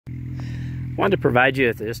Wanted to provide you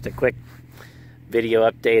with just a quick video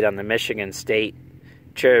update on the Michigan State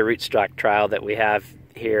cherry rootstock trial that we have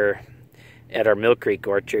here at our Mill Creek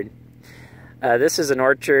orchard. This is an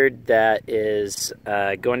orchard that is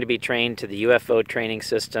going to be trained to the UFO training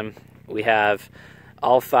system. We have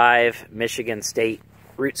all 5 Michigan State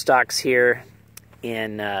rootstocks here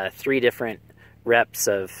in 3 different reps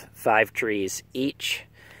of 5 trees each.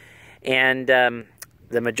 And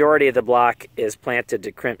the majority of the block is planted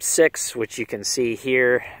to crimp 6, which you can see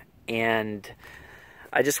here. And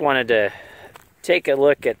I just wanted to take a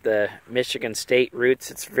look at the Michigan State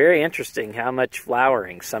roots. It's very interesting how much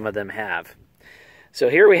flowering some of them have. So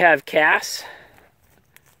here we have Cass.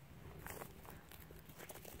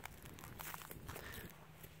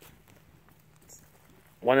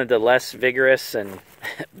 One of the less vigorous and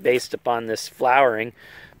based upon this flowering,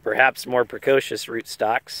 perhaps more precocious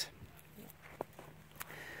rootstocks.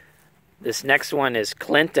 This next one is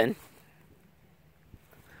Clinton.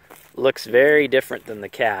 Looks very different than the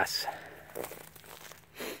Cass.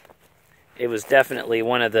 It was definitely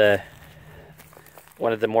one of the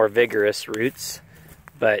more vigorous roots,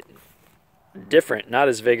 but different, not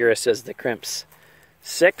as vigorous as the crimps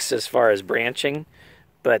 6 as far as branching,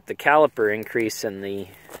 but the caliper increase in the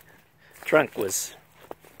trunk was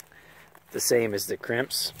the same as the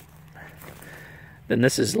crimps. Then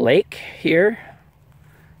this is Lake here.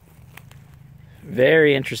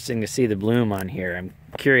 Very interesting to see the bloom on here. I'm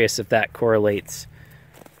curious if that correlates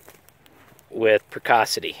with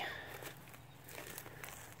precocity.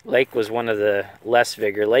 Lake was one of the less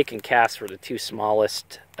vigor. Lake and Cass were the 2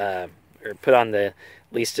 smallest, or put on the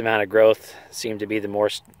least amount of growth, seemed to be the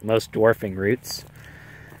most dwarfing roots.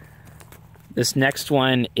 This next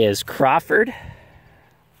one is Crawford.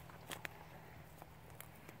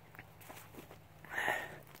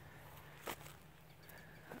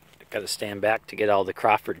 Got to stand back to get all the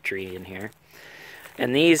Crawford tree in here.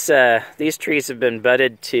 And these trees have been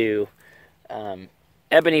budded to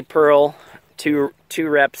ebony pearl. Two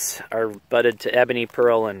reps are budded to ebony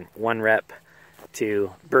pearl and 1 rep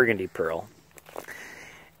to burgundy pearl.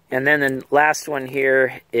 And then the last one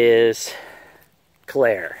here is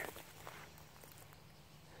Claire.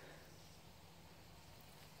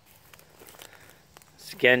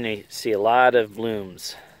 So again, you see a lot of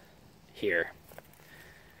blooms here.